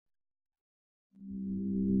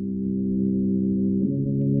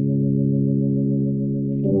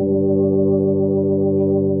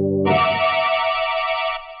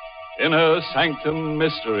Inner Sanctum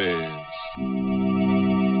Mysteries.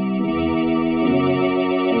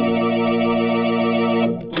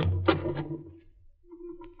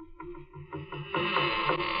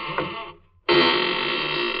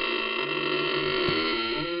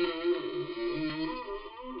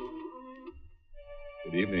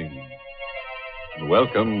 Good evening. And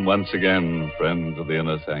welcome once again, friends of the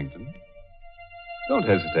Inner Sanctum. Don't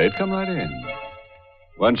hesitate. Come right in.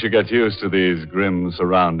 Once you get used to these grim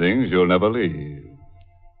surroundings, you'll never leave.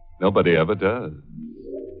 Nobody ever does.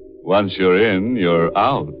 Once you're in, you're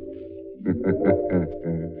out.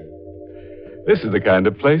 This is the kind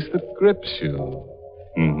of place that grips you.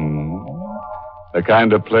 The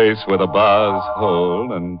kind of place where the bars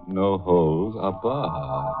hold and no holes are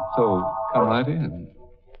barred. So come right in.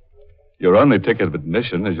 Your only ticket of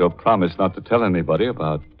admission is your promise not to tell anybody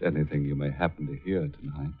about anything you may happen to hear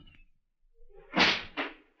tonight.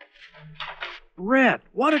 Brett,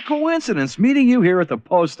 what a coincidence meeting you here at the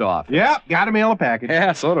post office. Yeah, gotta mail a package.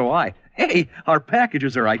 Yeah, so do I. Hey, our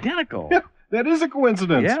packages are identical. Yeah, that is a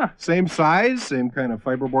coincidence. Yeah. Same size, same kind of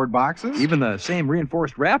fiberboard boxes. Even the same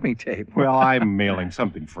reinforced wrapping tape. Well, I'm mailing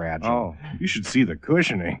something fragile. Oh. You should see the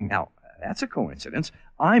cushioning. Now, that's a coincidence.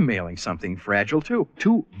 I'm mailing something fragile, too.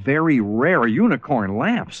 2 very rare unicorn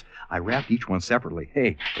lamps. I wrapped each one separately.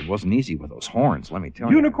 Hey, it wasn't easy with those horns, let me tell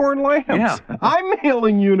you. Unicorn lamps? Yeah. I'm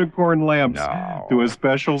mailing unicorn lamps No. to a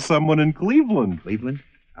special someone in Cleveland. Cleveland?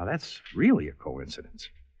 Now, that's really a coincidence.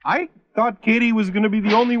 I thought Katie was going to be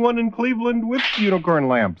the only one in Cleveland with unicorn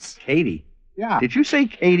lamps. Katie? Yeah. Did you say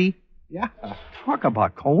Katie? Yeah. Talk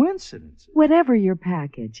about coincidence. Whatever your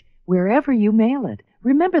package, wherever you mail it,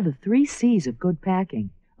 remember the 3 C's of good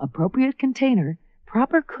packing: appropriate container,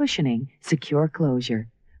 proper cushioning, secure closure.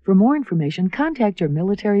 For more information, contact your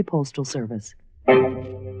military postal service.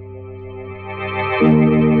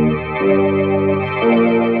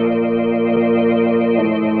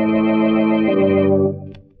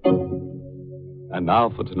 And now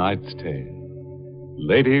for tonight's tale.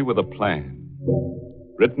 Lady with a Plan.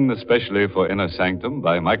 Written especially for Inner Sanctum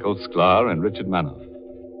by Michael Sklar and Richard Manoff.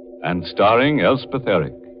 And starring Elspeth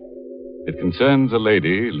Eric. It concerns a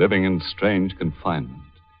lady living in strange confinement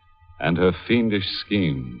and her fiendish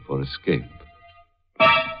scheme for escape.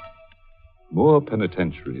 Moore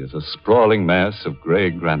Penitentiary is a sprawling mass of gray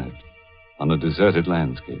granite on a deserted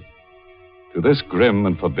landscape. To this grim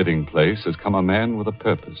and forbidding place has come a man with a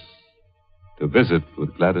purpose: to visit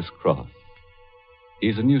with Gladys Cross.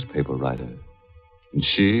 He's a newspaper writer, and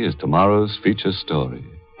she is tomorrow's feature story.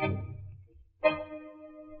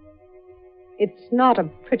 It's not a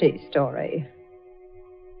pretty story.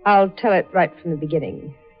 I'll tell it right from the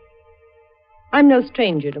beginning. I'm no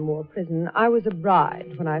stranger to Moore Prison. I was a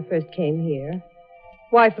bride when I first came here,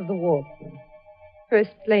 wife of the warden,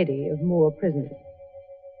 first lady of Moore Prison.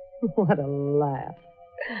 What a laugh.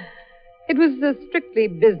 It was a strictly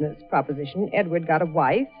business proposition. Edward got a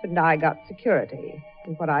wife, and I got security,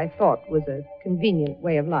 and what I thought was a convenient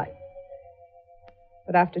way of life.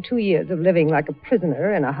 But after 2 years of living like a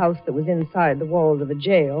prisoner in a house that was inside the walls of a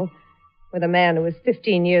jail, with a man who was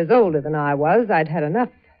 15 years older than I was, I'd had enough.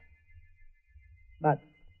 But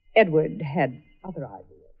Edward had other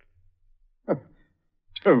ideas.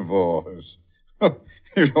 Divorce.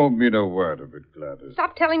 You don't mean a word of it, Gladys.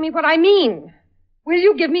 Stop telling me what I mean. Will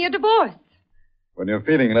you give me a divorce? When you're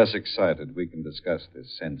feeling less excited, we can discuss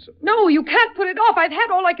this sensibly. No, you can't put it off. I've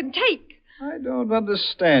had all I can take. I don't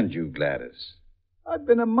understand you, Gladys. I've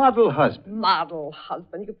been a model husband. Model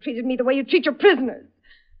husband. You've treated me the way you treat your prisoners.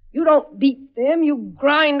 You don't beat them. You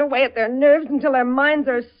grind away at their nerves until their minds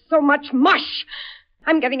are so much mush.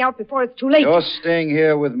 I'm getting out before it's too late. You're staying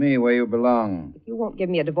here with me where you belong. If you won't give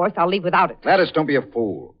me a divorce, I'll leave without it. Gladys, don't be a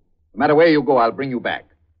fool. No matter where you go, I'll bring you back.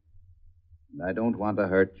 And I don't want to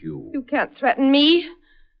hurt you. You can't threaten me.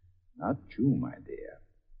 Not you, my dear.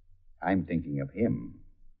 I'm thinking of him.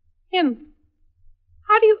 Him?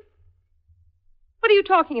 What are you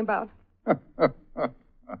talking about?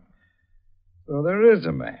 So there is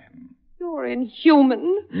a man. You're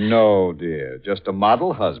inhuman. No, dear. Just a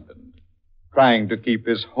model husband. Trying to keep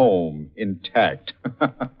his home intact.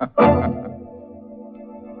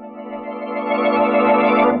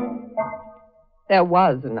 There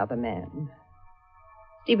was another man.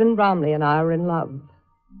 Stephen Bromley and I were in love,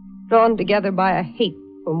 drawn together by a hate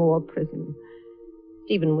for Moore Prison.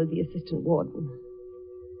 Stephen was the assistant warden.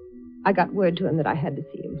 I got word to him that I had to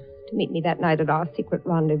see him, to meet me that night at our secret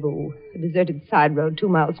rendezvous, a deserted side road 2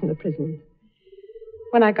 miles from the prison.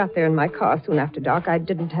 When I got there in my car soon after dark, I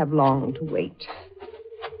didn't have long to wait.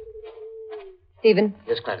 Stephen?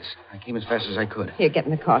 Yes, Gladys. I came as fast as I could. Here, get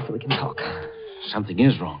in the car so we can talk. Something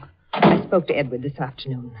is wrong. I spoke to Edward this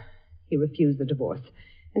afternoon. He refused the divorce,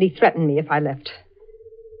 and he threatened me if I left.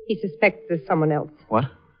 He suspects there's someone else. What?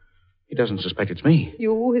 He doesn't suspect it's me.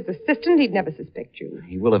 You, his assistant, he'd never suspect you.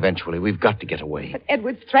 He will eventually. We've got to get away. But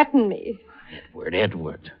Edward threatened me.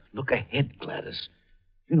 Edward. Look ahead, Gladys.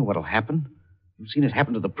 You know what'll happen. You've seen it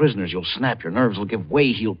happen to the prisoners. You'll snap. Your nerves will give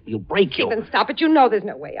way. He'll break you. Stephen, stop it. You know there's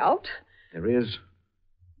no way out. There is.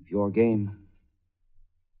 If your game.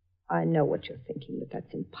 I know what you're thinking, but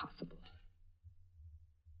that's impossible.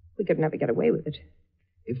 We could never get away with it.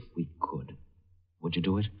 If we could, would you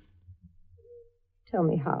do it? Tell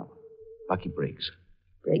me how. Bucky Briggs.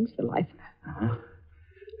 Briggs, the lifer? Uh-huh.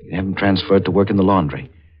 You can have him transferred to work in the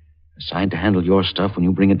laundry. Assigned to handle your stuff when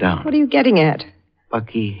you bring it down. What are you getting at?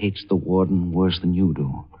 Bucky hates the warden worse than you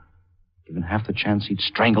do. Given half the chance, he'd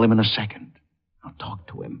strangle him in a second. Now talk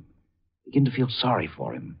to him. Begin to feel sorry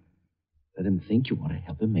for him. Let him think you want to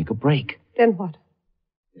help him make a break. Then what?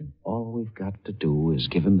 Then all we've got to do is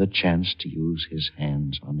give him the chance to use his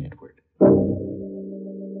hands on Edward.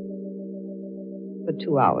 For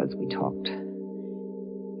 2 hours we talked.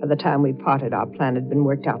 By the time we parted, our plan had been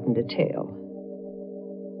worked out in detail.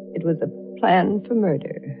 It was a plan for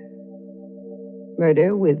murder.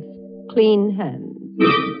 Murder with clean hands.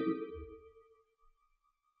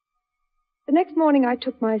 The next morning, I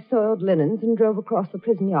took my soiled linens and drove across the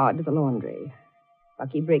prison yard to the laundry.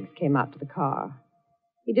 Bucky Briggs came out to the car.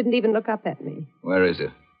 He didn't even look up at me. Where is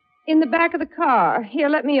it? In the back of the car. Here,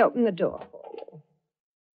 let me open the door for you.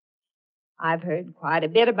 I've heard quite a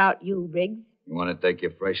bit about you, Briggs. You want to take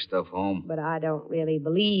your fresh stuff home? But I don't really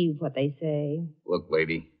believe what they say. Look,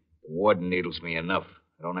 lady, the warden needles me enough.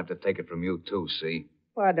 I don't have to take it from you, too, see?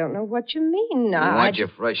 Well, I don't know what you mean. You want your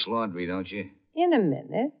fresh laundry, don't you? In a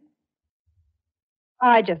minute.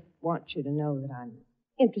 I just want you to know that I'm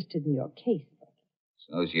interested in your case, Bucky.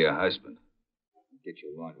 So's your husband. Get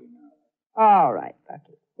your laundry now. All right,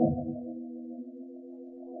 Bucky.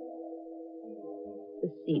 The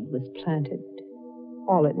seed was planted.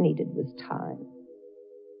 All it needed was time.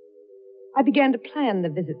 I began to plan the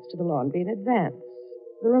visits to the laundry in advance.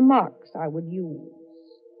 The remarks I would use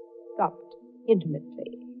dropped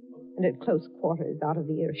intimately and at close quarters out of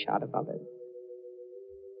the earshot of others.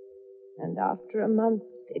 And after a month,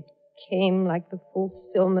 it came like the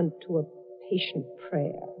fulfillment to a patient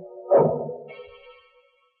prayer.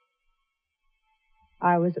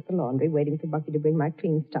 I was at the laundry waiting for Bucky to bring my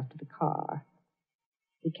clean stuff to the car.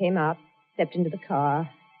 He came out, stepped into the car,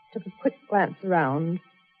 took a quick glance around,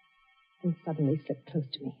 and suddenly slipped close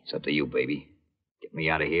to me. It's up to you, baby. Get me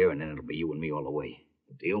out of here, and then it'll be you and me all the way.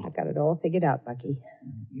 The deal? I've got it all figured out, Bucky.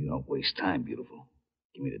 You don't waste time, beautiful.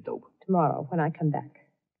 Give me the dope. Tomorrow, when I come back.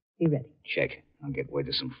 Be ready. Check. I'll get word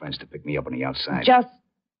to some friends to pick me up on the outside. Just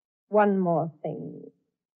one more thing.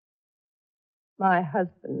 My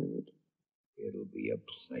husband. It'll be a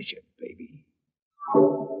pleasure, baby.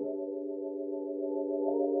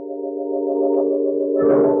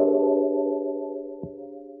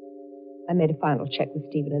 I made a final check with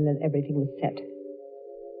Stephen, and then everything was set.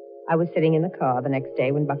 I was sitting in the car the next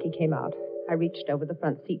day when Bucky came out. I reached over the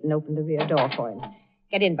front seat and opened the rear door for him.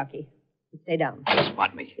 Get in, Bucky. Stay down.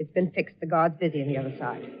 Spot me. It's been fixed. The guard's busy on the other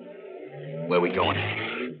side. Where are we going?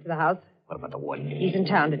 To the house. What about the warden? He's in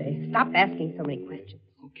town today. Stop asking so many questions.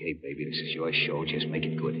 Okay, baby, this is your show. Just make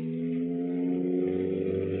it good.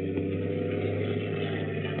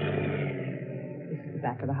 This is the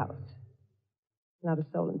back of the house. Not a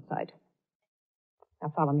soul in sight.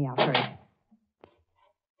 Now follow me out. Hurry.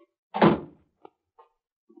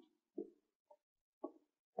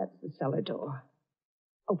 That's the cellar door.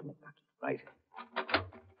 Open it, Bucky. Right.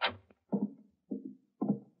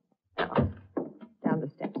 Now, down the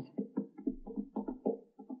steps.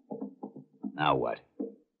 Now what?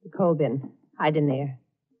 The coal bin. Hide in there.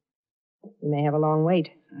 You may have a long wait.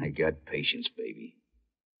 I got patience, baby.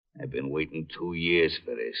 I've been waiting 2 years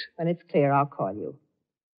for this. When it's clear, I'll call you.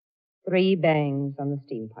 3 bangs on the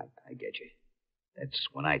steam pipe. I get you. That's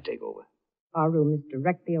when I take over. Our room is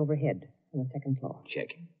directly overhead on the second floor.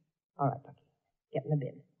 Check. All right, Bucky. Get in the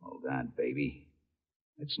bin. Hold on, baby.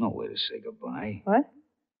 It's no way to say goodbye. What?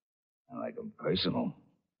 I like them personal.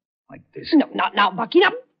 Like this. No, not now, Bucky.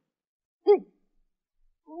 No.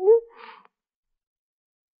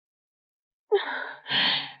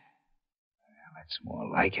 That's more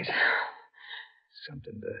like it.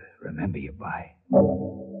 Something to remember you by.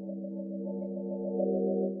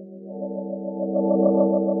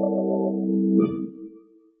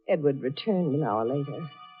 Edward returned an hour later.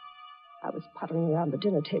 I was puttering around the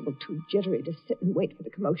dinner table, too jittery to sit and wait for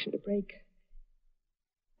the commotion to break.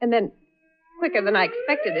 And then, quicker than I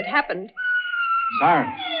expected, it happened.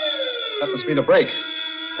 Siren. That must be the break.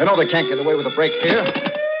 They know they can't get away with a break here.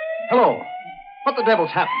 Hello. What the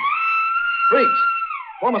devil's happened? Briggs,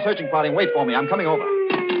 form a searching party and wait for me. I'm coming over.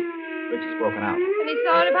 Briggs is broken out. Any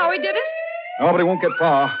sign of how he did it? No, but he won't get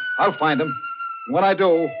far. I'll find him. And when I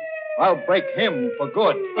do, I'll break him for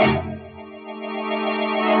good.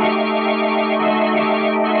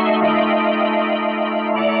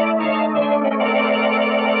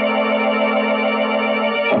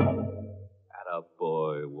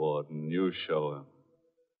 Attaboy, Warden. You show him.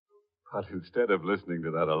 But instead of listening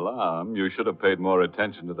to that alarm, you should have paid more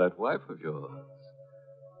attention to that wife of yours.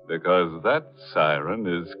 Because that siren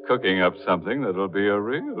is cooking up something that'll be a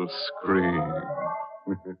real scream.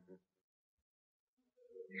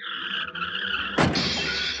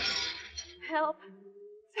 Help.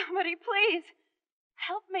 Somebody, please.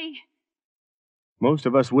 Help me. Most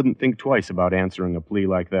of us wouldn't think twice about answering a plea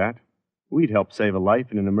like that. We'd help save a life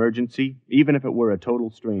in an emergency, even if it were a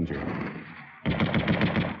total stranger.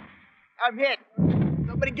 I'm hit.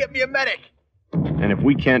 Somebody get me a medic. And if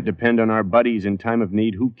we can't depend on our buddies in time of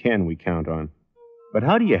need, who can we count on? But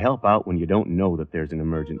how do you help out when you don't know that there's an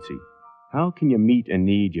emergency? How can you meet a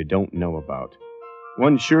need you don't know about?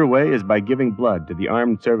 One sure way is by giving blood to the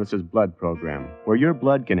Armed Services Blood Program, where your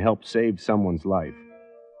blood can help save someone's life.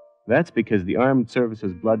 That's because the Armed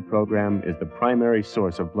Services Blood Program is the primary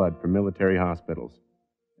source of blood for military hospitals.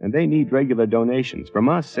 And they need regular donations from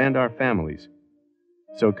us and our families.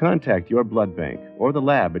 So contact your blood bank or the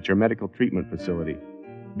lab at your medical treatment facility.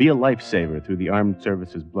 Be a lifesaver through the Armed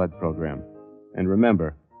Services Blood Program. And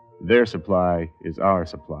remember, their supply is our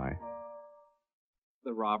supply.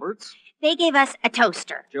 The Roberts, They gave us a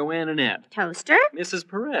toaster. Joanne and Ed, Toaster? Mrs.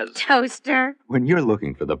 Perez. Toaster. When you're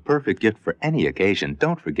looking for the perfect gift for any occasion,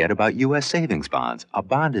 don't forget about U.S. savings bonds. A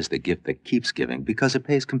bond is the gift that keeps giving because it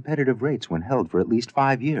pays competitive rates when held for at least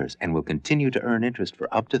 5 years and will continue to earn interest for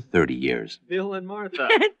up to 30 years. Bill and Martha.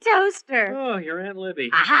 Toaster. Oh, your Aunt Libby.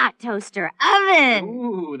 A hot toaster oven.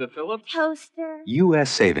 Ooh, the Phillips. Toaster. U.S.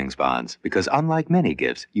 savings bonds, because unlike many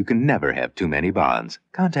gifts, you can never have too many bonds.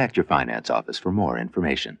 Contact your finance office for more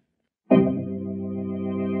information.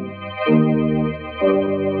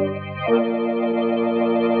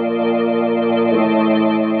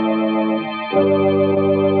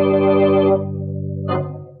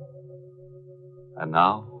 And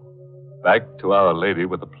now, back to Our Lady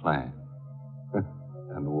with a plan.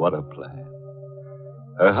 And what a plan.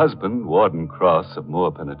 Her husband, Warden Cross of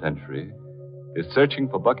Moore Penitentiary, is searching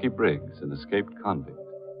for Bucky Briggs, an escaped convict.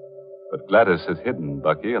 But Gladys has hidden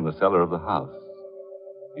Bucky in the cellar of the house.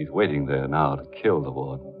 He's waiting there now to kill the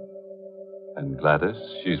warden. And Gladys,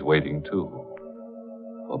 she's waiting, too,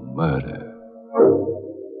 for murder.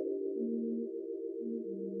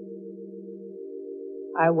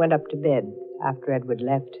 I went up to bed after Edward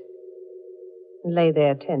left and lay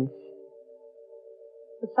there tense.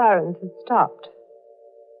 The sirens had stopped.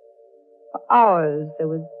 For hours, there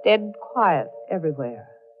was dead quiet everywhere.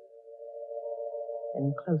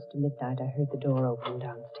 Then, close to midnight, I heard the door open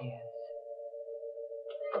downstairs.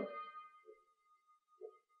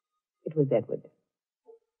 It was Edward.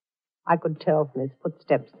 I could tell from his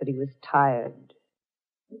footsteps that he was tired,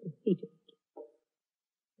 defeated.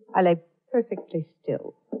 I lay perfectly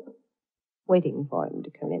still, waiting for him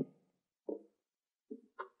to come in.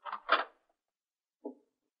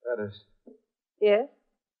 Gladys, Yes?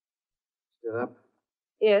 still up?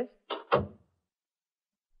 Yes?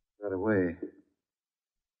 Got away.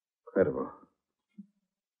 Incredible.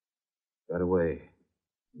 Got away.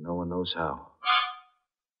 No one knows how.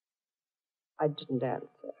 I didn't answer.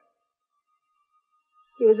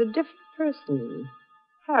 He was a different person,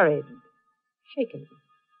 harried, shaken.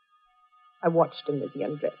 I watched him as he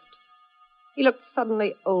undressed. He looked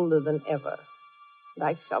suddenly older than ever, and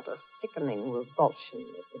I felt a sickening revulsion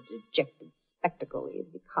at the dejected spectacle he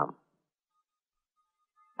had become.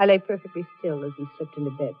 I lay perfectly still as he slipped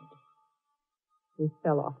into bed and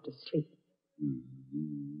fell off to sleep.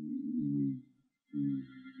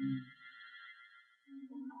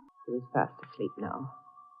 He was fast asleep now.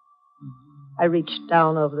 I reached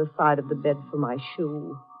down over the side of the bed for my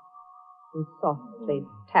shoe and softly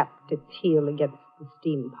tapped its heel against the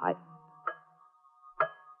steam pipe.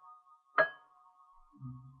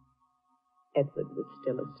 Edward was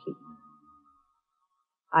still asleep.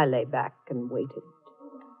 I lay back and waited.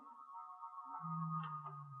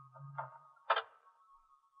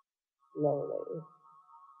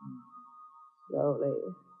 Slowly.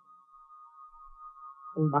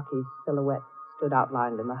 And Bucky's silhouette stood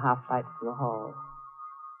outlined in the half-light from the hall.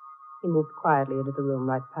 He moved quietly into the room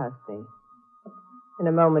right past me. In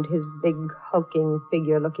a moment, his big, hulking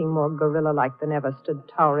figure, looking more gorilla-like than ever, stood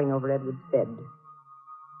towering over Edward's bed.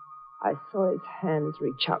 I saw his hands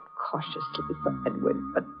reach out cautiously for Edward,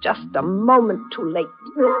 but just a moment too late.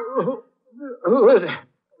 Who is it?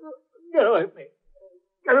 Get away from me.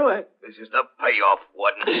 Get away. This is the payoff,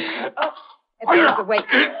 Warden. Edward was awake,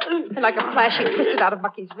 and like a flash, he twisted out of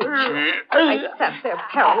Bucky's reach. I sat there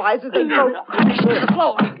paralyzed as they both crashed to the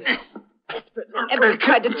floor. Desperately, Edward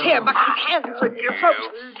tried to tear Bucky's hands from his throat,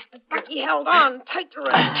 but Bucky held on tighter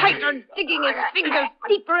and tighter, digging his fingers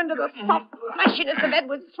deeper into the soft fleshiness of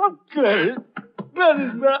Edward's throat.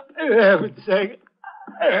 Gladys, for heaven's sake,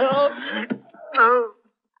 help.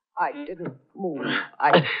 I didn't move.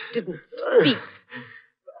 I didn't speak.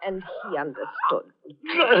 And he understood.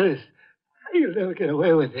 Gladys, you'll never get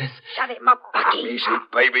away with this. Shut him up, Bucky. Easy,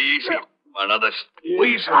 baby, easy. Another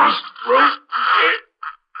squeeze of his throat.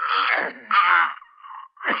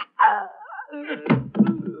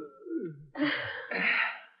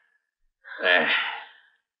 There.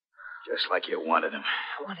 Just like you wanted him.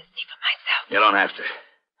 I want to see for myself. You don't have to.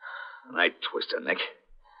 When I twist her neck,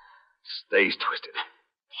 stays twisted.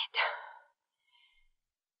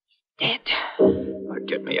 Dead. Now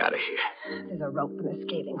get me out of here. There's a rope and a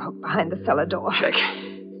scaling hook behind the cellar door. Check.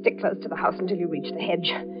 Stick close to the house until you reach the hedge.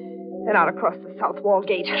 Then out across the south wall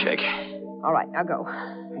gate. Check. All right, now go.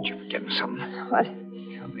 Ain't you forgetting something? What?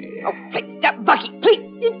 Come here. Oh, please, stop, Bucky,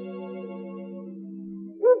 please.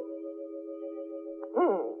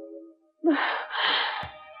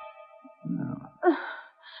 No.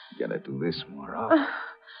 Gotta do this more often.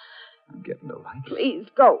 I'm getting to like it. Please,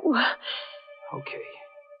 go. Okay.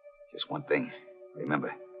 Just one thing.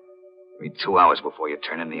 Remember, give me 2 hours before you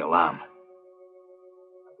turn in the alarm.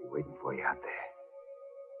 I'll be waiting for you out there.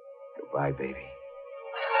 Goodbye, baby.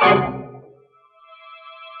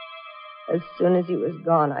 As soon as he was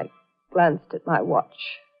gone, I glanced at my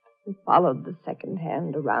watch and followed the second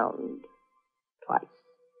hand around twice.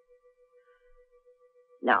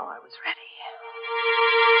 Now I was ready.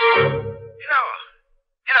 You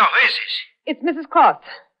know, who is this? It's Mrs. Cross.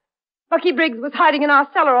 Bucky Briggs was hiding in our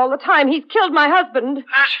cellar all the time. He's killed my husband.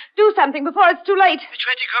 What? Do something before it's too late. Which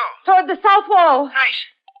way to go? Toward the south wall. Nice.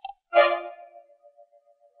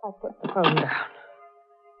 I put the phone down.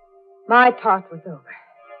 My part was over.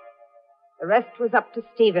 The rest was up to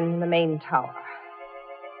Stephen in the main tower.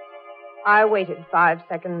 I waited 5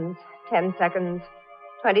 seconds, 10 seconds,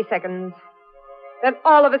 20 seconds. Then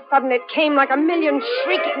all of a sudden it came like a million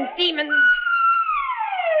shrieking demons.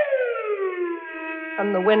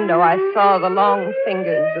 From the window I saw the long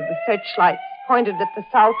fingers of the searchlights pointed at the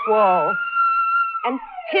south wall. And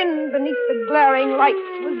pinned beneath the glaring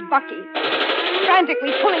lights was Bucky,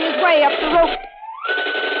 frantically pulling his way up the rope.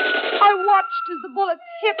 I watched as the bullets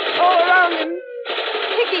hit all around him,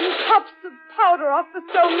 picking puffs of powder off the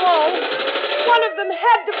stone wall. One of them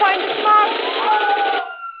had to find its mark.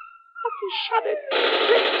 Bucky shuddered,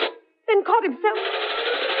 slipped, then caught himself.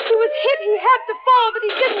 He was hit. He had to fall, but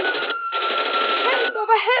he didn't. Hand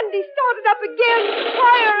over hand, he started up again,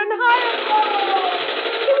 higher and higher.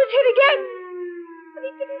 He was hit again, but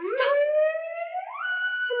he didn't stop.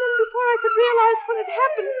 And then before I could realize what had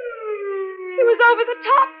happened, he was over the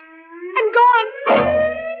top and gone.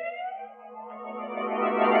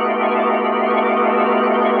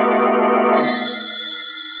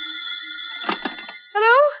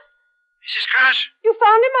 Hello? Mrs. Cross? You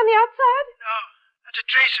found him on the outside? No, not to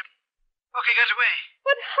trace him. Bucky got away.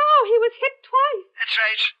 But how? He was hit twice. That's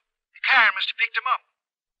right. The car must have picked him up.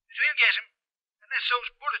 But we'll get him. Unless those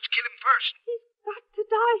bullets kill him first. He's got to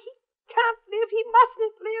die. He can't live. He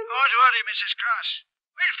mustn't live. Don't worry, Mrs. Cross.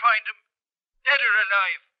 We'll find him. Dead or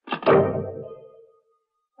alive.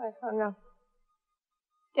 I hung up,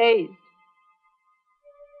 dazed.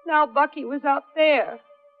 Now Bucky was out there,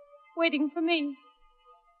 waiting for me.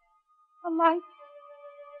 The lights,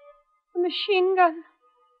 the machine gun.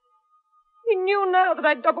 He knew now that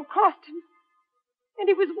I'd double-crossed him, and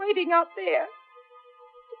he was waiting out there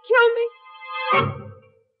to kill me.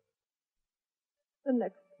 The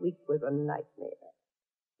next week was a nightmare.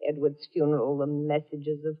 Edward's funeral, the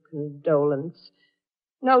messages of condolence.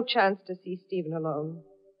 No chance to see Stephen alone.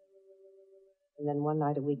 And then one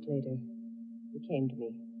night a week later, he came to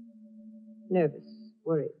me. Nervous,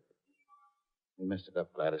 worried. We messed it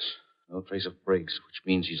up, Gladys. No trace of Briggs, which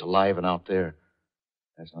means he's alive and out there.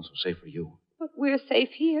 That's not so safe for you. But we're safe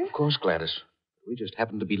here. Of course, Gladys. We just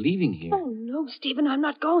happen to be leaving here. Oh, no, Stephen, I'm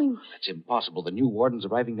not going. That's impossible. The new warden's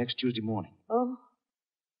arriving next Tuesday morning. Oh,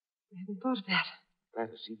 I hadn't thought of that.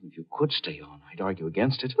 Gladys, even if you could stay on, I'd argue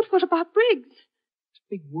against it. But what about Briggs? It's a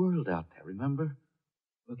big world out there, remember?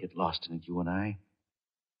 We'll get lost in it, you and I.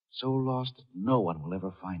 So lost that no one will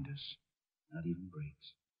ever find us. Not even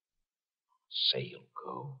Briggs. Say you'll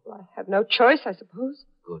go. Well, I have no choice, I suppose.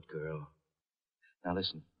 Good girl. Now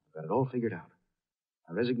listen, I've got it all figured out.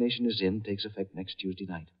 My resignation is in, takes effect next Tuesday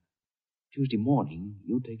night. Tuesday morning,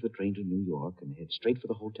 you take the train to New York and head straight for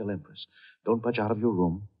the Hotel Empress. Don't budge out of your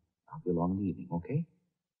room. I'll be along in the evening, okay?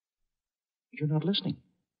 You're not listening.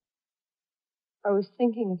 I was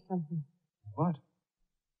thinking of something. What?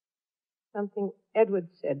 Something Edward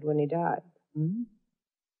said when he died. Hmm?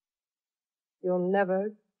 You'll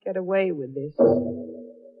never get away with this.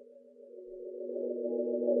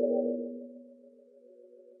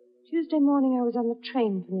 Tuesday morning, I was on the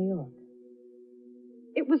train for New York.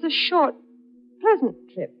 It was a short, pleasant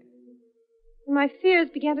trip. And my fears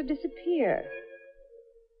began to disappear.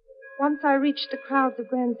 Once I reached the crowds of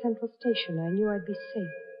Grand Central Station, I knew I'd be safe.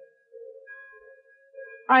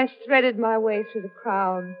 I threaded my way through the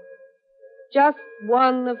crowd, just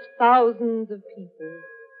one of thousands of people.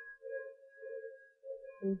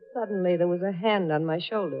 And suddenly there was a hand on my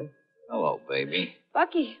shoulder. Hello, baby.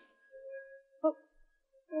 Bucky.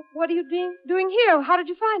 What are you doing here? How did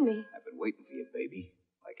you find me? I've been waiting for you, baby.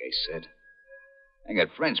 Like I said. I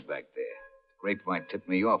got friends back there. The grapevine tipped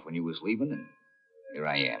me off when you was leaving, and here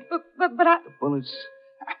I am. But I... The bullets,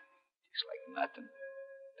 just like nothing.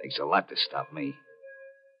 Takes a lot to stop me.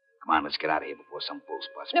 Come on, let's get out of here before some bull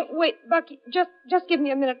spots me. No, wait, Bucky. Just give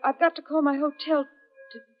me a minute. I've got to call my hotel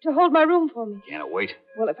to hold my room for me. Can't wait?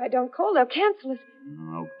 Well, if I don't call, they'll cancel it.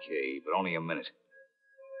 Okay, but only a minute.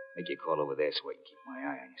 Make your call over there so I can keep my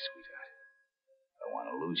eye on you, sweetheart. I don't want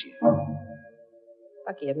to lose you.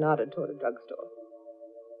 Bucky had nodded toward a drugstore.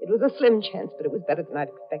 It was a slim chance, but it was better than I'd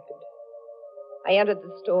expected. I entered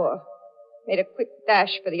the store, made a quick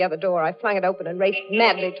dash for the other door. I flung it open and raced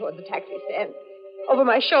madly toward the taxi stand. Over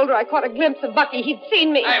my shoulder, I caught a glimpse of Bucky. He'd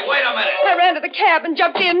seen me. Hey, wait a minute. I ran to the cab and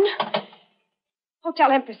jumped in.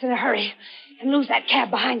 Hotel Empress in a hurry, and lose that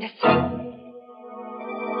cab behind us.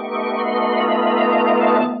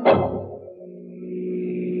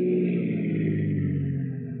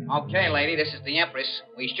 Okay, lady, this is the Empress.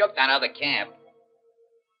 We shook that other cab.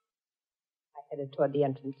 I headed toward the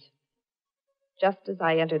entrance. Just as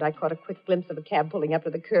I entered, I caught a quick glimpse of a cab pulling up to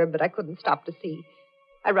the curb, but I couldn't stop to see.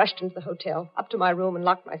 I rushed into the hotel, up to my room, and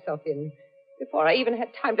locked myself in. Before I even had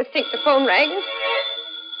time to think, the phone rang.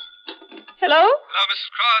 Hello? Hello,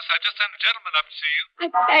 Mrs. Cross. I just sent a gentleman up to see you. I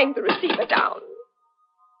banged the receiver down.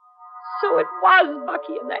 So it was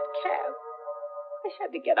Bucky in that cab. I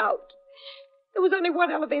had to get out. There was only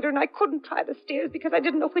one elevator, and I couldn't try the stairs because I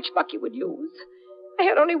didn't know which Bucky would use. I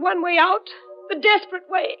had only one way out, the desperate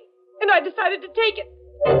way, and I decided to take it.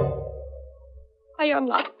 I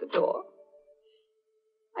unlocked the door.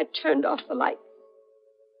 I turned off the lights,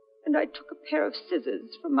 and I took a pair of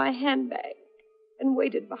scissors from my handbag and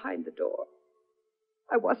waited behind the door.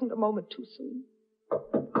 I wasn't a moment too soon.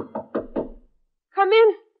 Come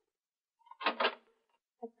in. I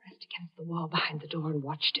pressed against the wall behind the door and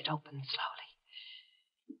watched it open slowly.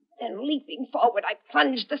 Then, leaping forward, I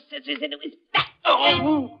plunged the scissors into his back.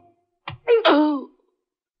 Oh!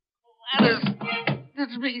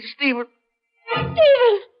 That's me, Stephen. Stephen!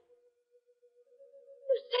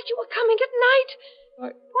 You said you were coming at night.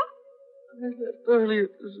 What? I left earlier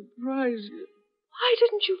to surprise you. Why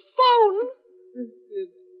didn't you phone?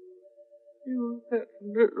 You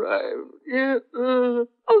hadn't arrived yet. Oh,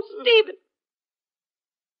 Stephen.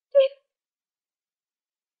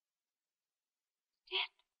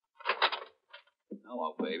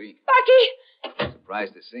 Hello, baby. Bucky!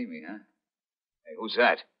 Surprised to see me, huh? Hey, who's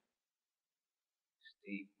that?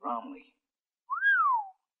 Steve Bromley.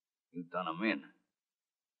 You done him in.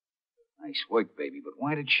 Nice work, baby, but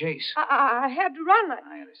why the chase? I had to run.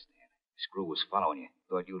 I understand. Screw was following you.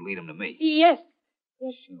 Thought you'd lead him to me. Yes.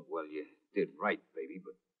 Sure, well, you did right, baby,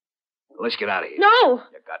 but let's get out of here. No!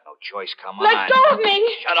 You got no choice. Come on. Let go of me!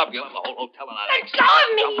 Shut up. You'll have the whole hotel on our Let necks. go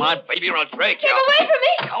of me! Come on, baby, or I'll break you. Get away from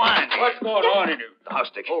me! Come on. What's going on in here? The house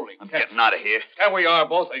stick. Holy I'm getting out of here. Here we are,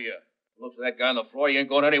 both of you. Looks like that guy on the floor. You ain't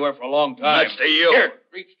going anywhere for a long time. Nuts to you. Here,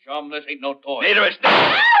 reach, chum. This ain't no toy. Neither is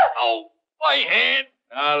that. Oh, my hand.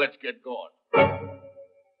 Now, let's get going.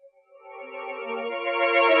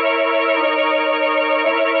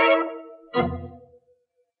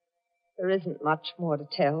 There isn't much more to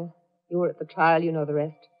tell. You were at the trial, you know the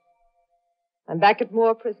rest. I'm back at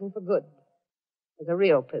Moore Prison for good. As a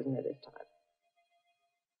real prisoner this time.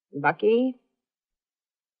 And Bucky,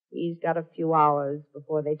 he's got a few hours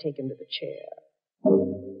before they take him to the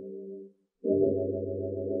chair.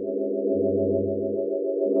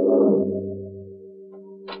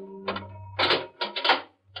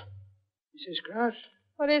 Mrs. Cross,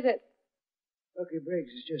 What is it? Bucky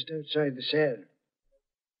Briggs is just outside the cell.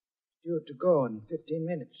 Due to go in 15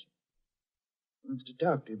 minutes. Wants to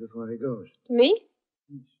talk to you before he goes. To me?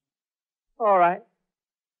 All right.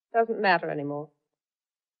 Doesn't matter anymore.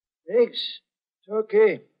 Thanks. It's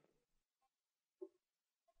okay.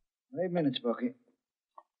 5 minutes, Bucky.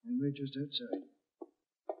 And we're just outside.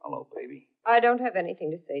 Hello, baby. I don't have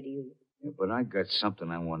anything to say to you. Yeah, but I got something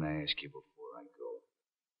I want to ask you before I go.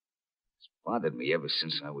 It's bothered me ever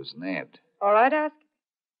since I was nabbed. All right, ask.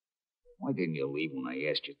 Why didn't you leave when I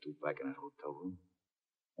asked you to back in that hotel room?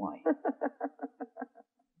 Why? What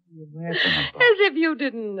are you laughing about? As if you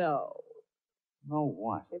didn't know. No,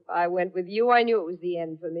 what? If I went with you, I knew it was the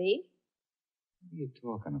end for me. What are you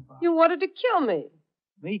talking about? You wanted to kill me.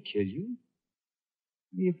 Me kill you?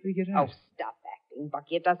 What do you figure Oh, out? stop acting,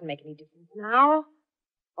 Bucky. It doesn't make any difference now.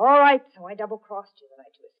 All right, so I double-crossed you the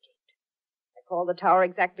night you escaped. I called the tower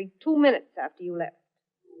exactly 2 minutes after you left.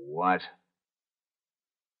 What? So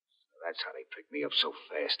that's how they picked me up so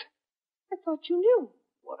fast. I thought you knew.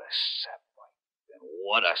 What a sap. Then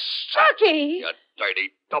what a sap. Bucky! You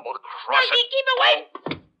dirty double-crosser. Bucky, keep away!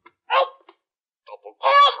 Oh!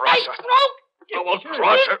 Double-crosser.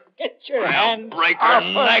 Double-crosser. Get your I'll hand break off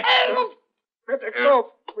your her. neck. Better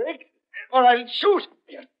go, Rick, or I'll shoot.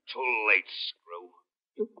 You're too late, screw.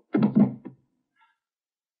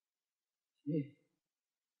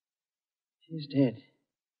 She's dead.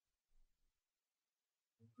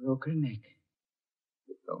 Broke her neck.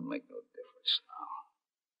 It don't make no difference now.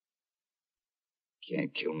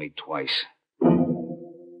 Can't kill me twice.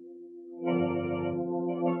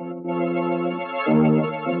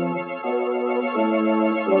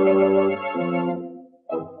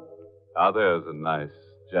 Now there's a nice,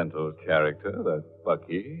 gentle character, that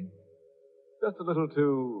Bucky. Just a little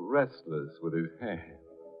too restless with his hands.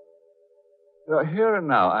 Here and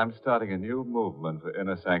now, I'm starting a new movement for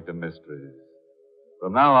Inner Sanctum Mysteries.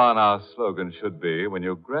 From now on, our slogan should be, when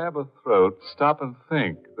you grab a throat, stop and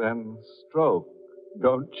think, then stroke.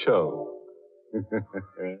 Don't choke.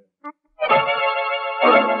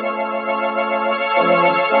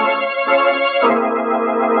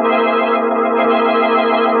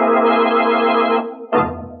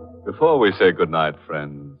 Before we say goodnight,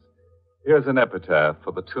 friends, here's an epitaph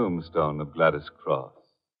for the tombstone of Gladys Cross.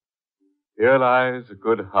 Here lies a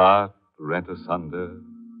good heart rent asunder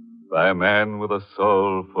by a man with a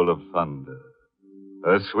soul full of thunder.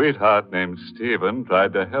 Her sweetheart named Stephen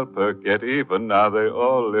tried to help her get even. Now they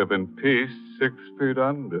all live in peace 6 feet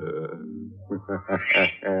under.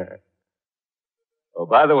 Oh,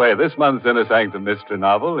 by the way, this month's Inner Sanctum mystery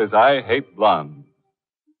novel is I Hate Blondes.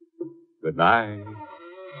 Good night.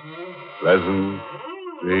 Pleasant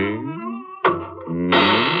dreams.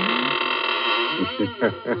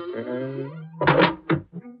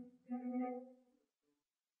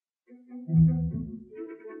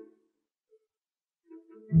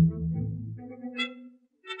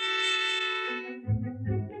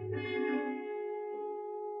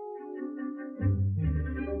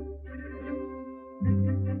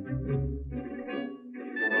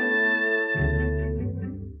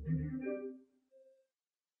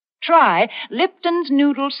 Try Lipton's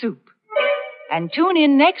Noodle Soup. And tune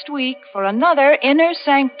in next week for another Inner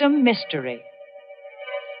Sanctum mystery.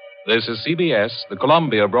 This is CBS, the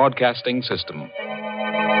Columbia Broadcasting System.